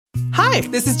Hi,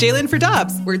 this is Jalen for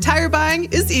Dobbs, where tire buying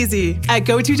is easy. At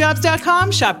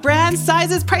GoToDobbs.com, shop brands,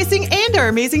 sizes, pricing, and our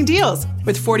amazing deals.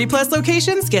 With 40-plus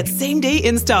locations, get same-day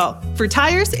install. For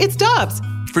tires, it's Dobbs.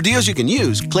 For deals you can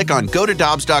use, click on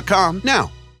GoToDobbs.com now.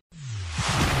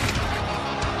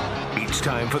 It's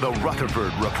time for the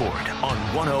Rutherford Report on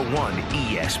 101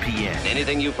 ESPN.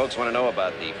 Anything you folks want to know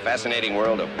about the fascinating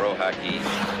world of pro hockey,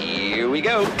 here we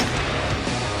go.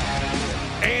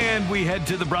 And we head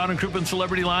to the Brown and Crouppen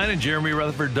Celebrity Line, and Jeremy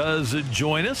Rutherford does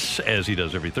join us, as he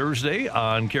does every Thursday,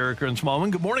 on Carricker and Smallman.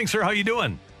 Good morning, sir. How you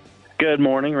doing? Good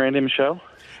morning, Randy and Michelle.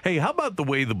 Hey, how about the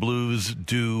way the Blues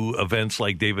do events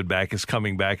like David Backes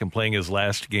coming back and playing his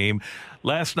last game?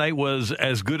 Last night was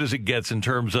as good as it gets in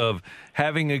terms of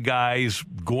having a guy's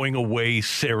going away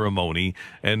ceremony,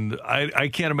 and I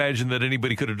can't imagine that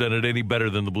anybody could have done it any better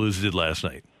than the Blues did last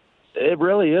night. It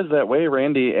really is that way,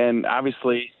 Randy, and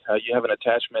obviously you have an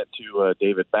attachment to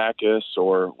David Backes,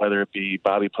 or whether it be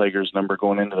Bobby Plager's number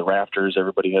going into the rafters,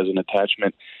 everybody has an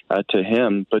attachment to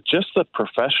him. But just the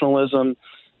professionalism,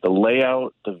 the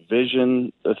layout, the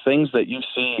vision, the things that you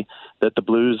see that the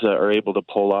Blues are able to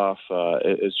pull off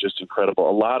is just incredible.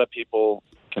 A lot of people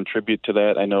contribute to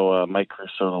that. I know Mike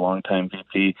Crusoe, the longtime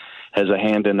VP, has a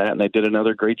hand in that, and they did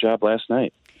another great job last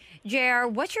night. JR,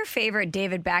 what's your favorite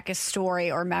David Backes story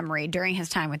or memory during his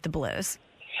time with the Blues?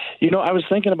 You know, I was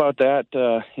thinking about that,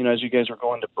 as you guys were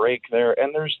going to break there.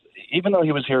 And even though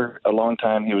he was here a long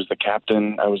time, he was the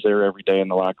captain. I was there every day in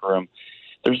the locker room.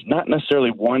 There's not necessarily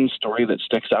one story that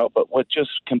sticks out, but what just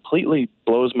completely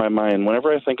blows my mind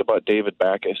whenever I think about David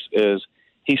Backes is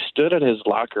he stood at his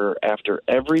locker after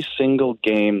every single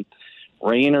game,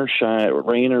 rain or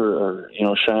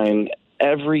shine,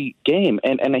 every game.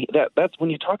 And that's when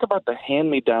you talk about the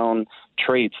hand-me-down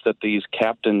traits that these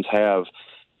captains have.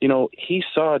 You know, he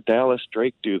saw Dallas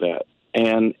Drake do that.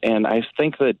 And I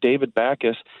think that David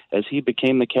Backes, as he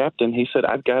became the captain, he said,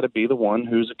 I've got to be the one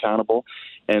who's accountable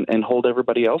and hold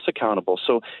everybody else accountable.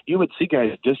 So you would see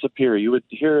guys disappear. You would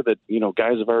hear that,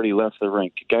 guys have already left the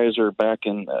rink. Guys are back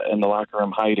in the locker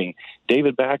room hiding.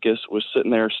 David Backes was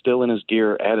sitting there still in his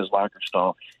gear at his locker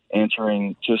stall,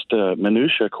 answering just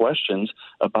minutia questions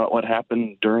about what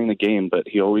happened during the game, but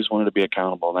he always wanted to be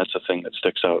accountable, and that's the thing that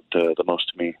sticks out the most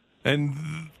to me. And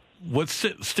what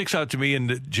sticks out to me,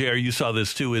 and JR, you saw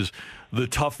this too, is the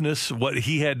toughness, what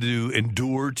he had to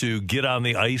endure to get on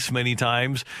the ice many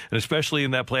times, and especially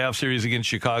in that playoff series against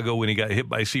Chicago when he got hit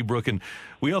by Seabrook, and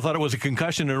we all thought it was a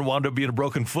concussion and it wound up being a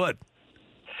broken foot.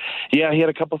 Yeah, he had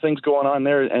a couple things going on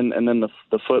there, and then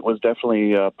the foot was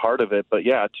definitely part of it. But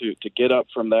yeah, to get up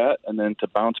from that and then to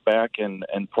bounce back and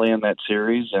play in that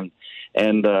series, and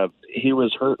he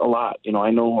was hurt a lot. I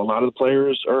know a lot of the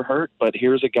players are hurt, but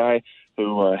here's a guy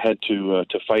who had to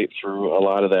fight through a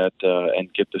lot of that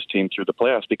and get this team through the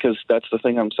playoffs, because that's the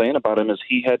thing I'm saying about him is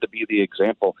he had to be the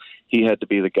example. He had to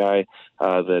be the guy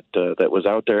that was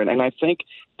out there. And I think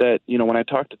that, when I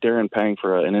talked to Darren Pang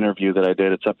for an interview that I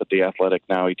did, it's up at The Athletic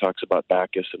now, he talks about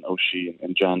Backes and Oshie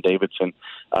and John Davidson.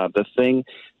 The thing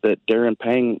that Darren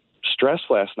Pang stressed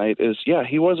last night is,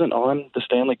 he wasn't on the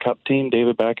Stanley Cup team.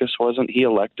 David Backes wasn't. He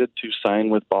elected to sign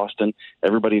with Boston.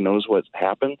 Everybody knows what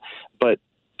happened. But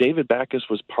David Backes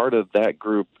was part of that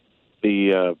group,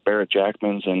 the Barrett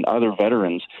Jackmans and other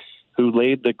veterans who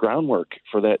laid the groundwork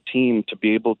for that team to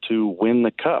be able to win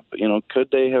the Cup. Could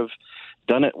they have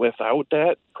done it without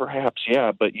that? Perhaps,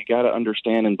 yeah, but you got to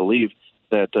understand and believe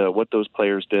that what those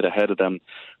players did ahead of them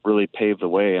really paved the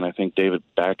way, and I think David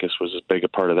Backes was as big a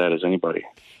part of that as anybody.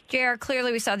 JR,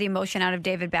 clearly we saw the emotion out of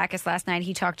David Backes last night.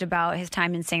 He talked about his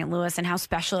time in St. Louis and how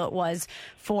special it was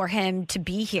for him to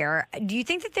be here. Do you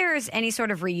think that there's any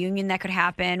sort of reunion that could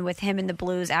happen with him and the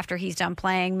Blues after he's done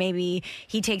playing? Maybe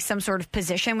he takes some sort of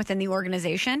position within the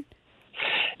organization?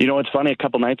 It's funny. A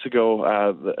couple nights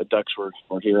ago, the Ducks were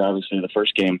here, obviously, in the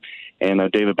first game, and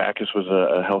David Backes was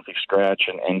a healthy scratch,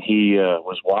 and he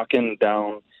was walking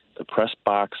down the press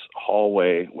box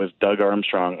hallway with Doug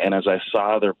Armstrong, and as I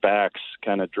saw their backs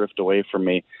kind of drift away from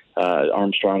me,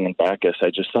 Armstrong and Backes,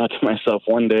 I just thought to myself,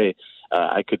 one day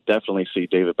I could definitely see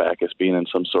David Backes being in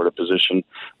some sort of position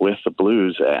with the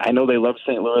Blues. I know they love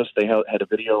St. Louis. They had a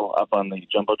video up on the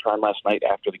Jumbotron last night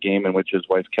after the game in which his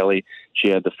wife, Kelly, she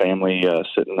had the family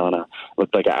sitting on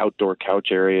looked like an outdoor couch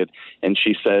area, and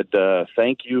she said,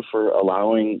 thank you for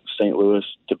allowing St. Louis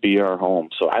to be our home.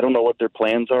 So I don't know what their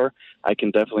plans are. I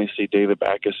can definitely see David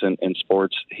Backes in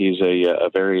sports. He's a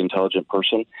very intelligent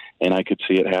person, and I could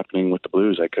see it happening with the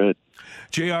Blues. I could.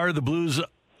 JR, the Blues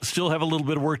still have a little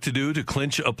bit of work to do to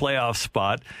clinch a playoff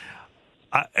spot.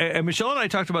 And Michelle and I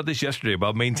talked about this yesterday,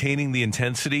 about maintaining the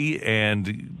intensity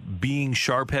and being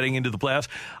sharp heading into the playoffs.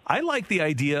 I like the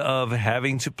idea of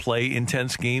having to play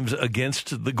intense games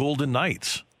against the Golden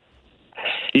Knights.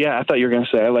 Yeah, I thought you were going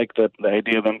to say I like the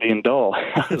idea of them being dull.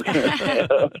 I was gonna say,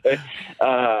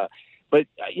 okay. But,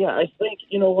 yeah, I think,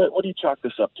 what do you chalk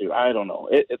this up to? I don't know.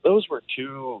 Those were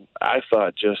two, I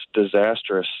thought, just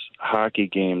disastrous hockey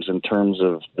games in terms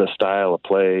of the style of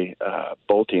play,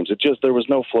 both teams. There was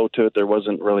no flow to it. There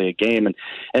wasn't really a game.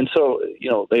 And so,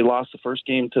 they lost the first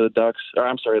game to the Ducks. Or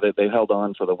I'm sorry, they held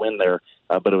on for the win there,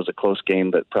 but it was a close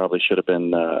game that probably should have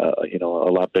been, a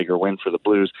lot bigger win for the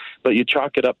Blues. But you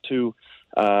chalk it up to,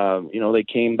 they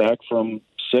came back from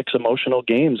 6 emotional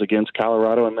games against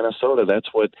Colorado and Minnesota. That's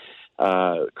what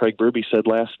Craig Berube said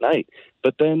last night.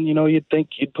 But then, you'd think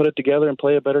you'd put it together and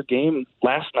play a better game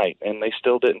last night, and they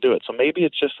still didn't do it. So maybe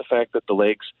it's just the fact that the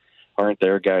legs aren't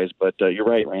there, guys. But you're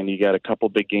right, Randy. You got a couple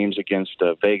big games against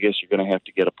Vegas. You're going to have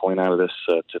to get a point out of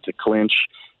this to clinch.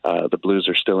 The Blues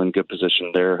are still in good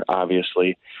position there,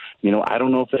 obviously. I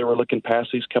don't know if they were looking past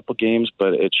these couple games,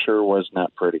 but it sure was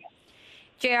not pretty.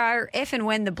 JR, if and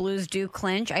when the Blues do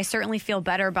clinch, I certainly feel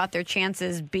better about their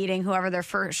chances beating whoever their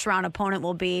first-round opponent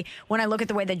will be when I look at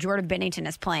the way that Jordan Binnington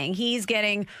is playing. He's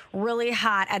getting really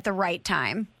hot at the right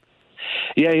time.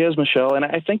 Yeah, he is, Michelle. And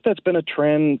I think that's been a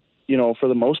trend, for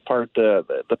the most part,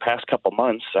 the past couple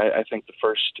months. I think the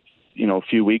first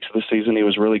few weeks of the season he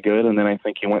was really good, and then I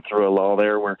think he went through a lull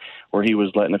there where he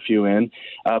was letting a few in.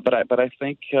 But I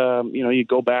think you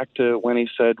go back to when he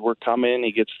said we're coming.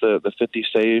 He gets the 50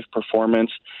 save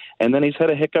performance, and then he's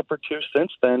had a hiccup or two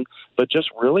since then. But just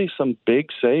really some big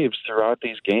saves throughout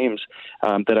these games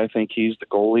that I think he's the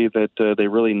goalie that they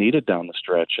really needed down the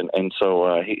stretch, and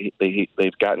so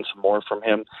they've gotten some more from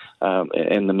him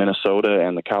in the Minnesota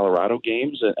and the Colorado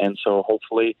games, and so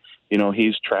hopefully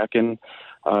he's tracking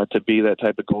to be that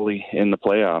type of goalie in the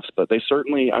playoffs. But they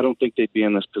certainly, I don't think they'd be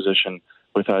in this position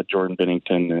without Jordan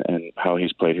Binnington and how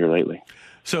he's played here lately.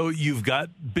 So you've got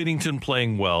Binnington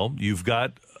playing well. You've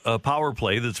got a power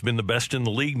play that's been the best in the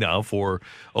league now for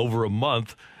over a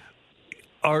month.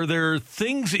 Are there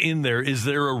things in there? Is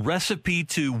there a recipe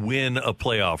to win a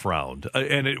playoff round?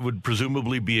 And it would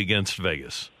presumably be against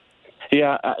Vegas.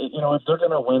 Yeah, if they're going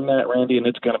to win that, Randy, and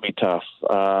it's going to be tough.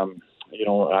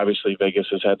 Obviously Vegas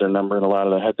has had their number in a lot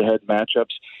of the head-to-head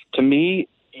matchups. To me,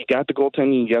 you got the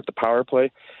goaltending, you got the power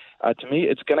play. To me,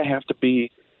 it's going to have to be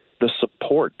the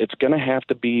support. It's going to have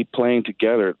to be playing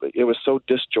together. It was so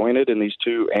disjointed in these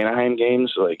two Anaheim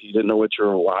games, like you didn't know what you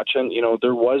were watching.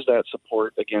 There was that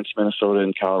support against Minnesota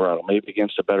and Colorado, maybe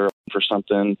against a better for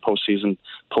something postseason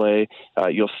play.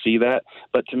 You'll see that.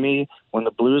 But to me, when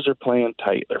the Blues are playing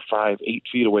tight, they're 5-8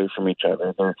 feet away from each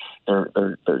other.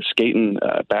 They're skating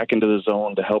back into the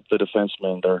zone to help the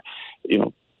defensemen. They're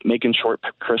making short,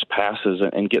 crisp passes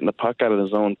and getting the puck out of the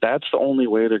zone. That's the only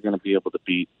way they're going to be able to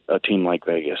beat a team like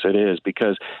Vegas. It is,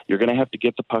 because you're going to have to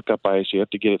get the puck up ice. You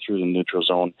have to get it through the neutral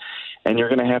zone, and you're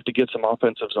going to have to get some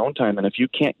offensive zone time. And if you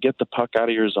can't get the puck out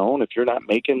of your zone, if you're not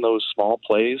making those small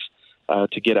plays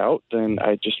to get out, then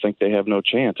I just think they have no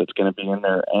chance. It's going to be in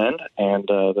their end, and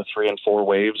the 3 and 4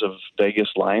 waves of Vegas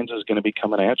lines is going to be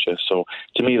coming at you. So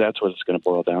to me, that's what it's going to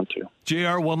boil down to.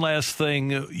 JR, one last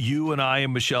thing. You and I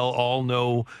and Michelle all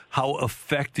know how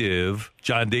effective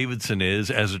John Davidson is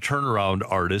as a turnaround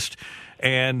artist,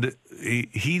 and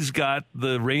he's got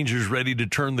the Rangers ready to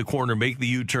turn the corner, make the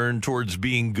U-turn towards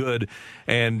being good,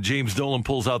 and James Dolan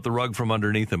pulls out the rug from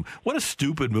underneath him. What a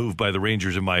stupid move by the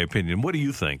Rangers, in my opinion. What do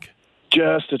you think?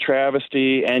 Just a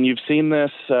travesty, and you've seen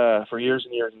this for years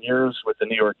and years and years with the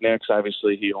New York Knicks.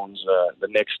 Obviously, he owns the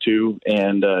Knicks too,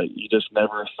 and you just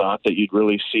never thought that you'd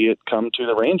really see it come to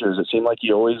the Rangers. It seemed like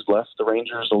he always left the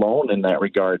Rangers alone in that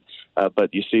regard.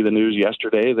 But you see the news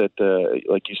yesterday that,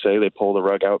 like you say, they pulled the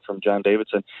rug out from John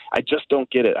Davidson. I just don't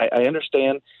get it. I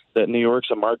understand that New York's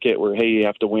a market where, hey, you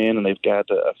have to win, and they've got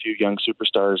a few young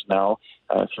superstars now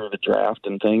through the draft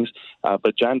and things.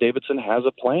 But John Davidson has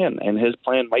a plan, and his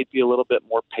plan might be a little bit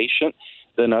more patient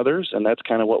than others, and that's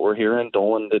kind of what we're hearing.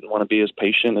 Dolan didn't want to be as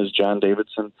patient as John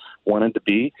Davidson wanted to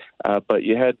be, but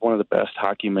you had one of the best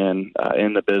hockey men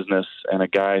in the business and a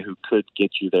guy who could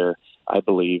get you there, I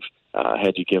believe,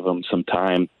 had you give him some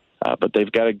time. But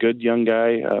they've got a good young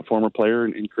guy, former player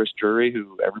in Chris Drury,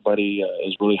 who everybody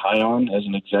is really high on as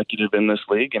an executive in this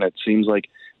league. And it seems like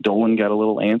Dolan got a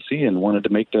little antsy and wanted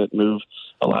to make that move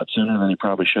a lot sooner than he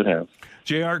probably should have.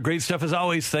 JR, great stuff as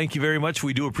always. Thank you very much.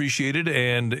 We do appreciate it,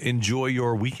 and enjoy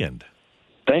your weekend.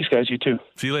 Thanks, guys. You too.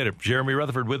 See you later. Jeremy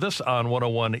Rutherford with us on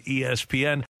 101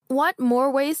 ESPN. Want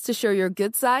more ways to show your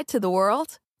good side to the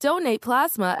world? Donate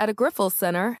plasma at a Grifols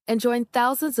Center and join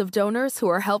thousands of donors who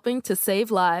are helping to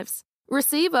save lives.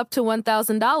 Receive up to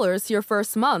 $1,000 your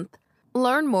first month.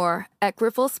 Learn more at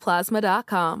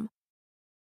grifolsplasma.com.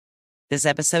 This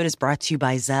episode is brought to you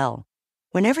by Zelle.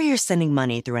 Whenever you're sending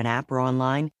money through an app or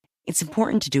online, it's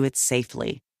important to do it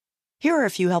safely. Here are a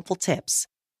few helpful tips.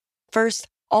 First,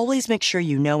 always make sure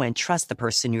you know and trust the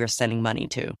person you are sending money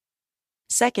to.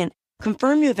 Second,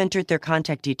 confirm you have entered their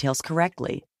contact details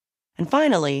correctly. And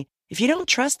finally, if you don't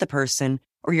trust the person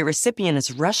or your recipient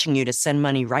is rushing you to send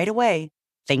money right away,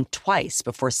 think twice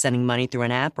before sending money through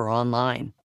an app or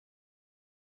online.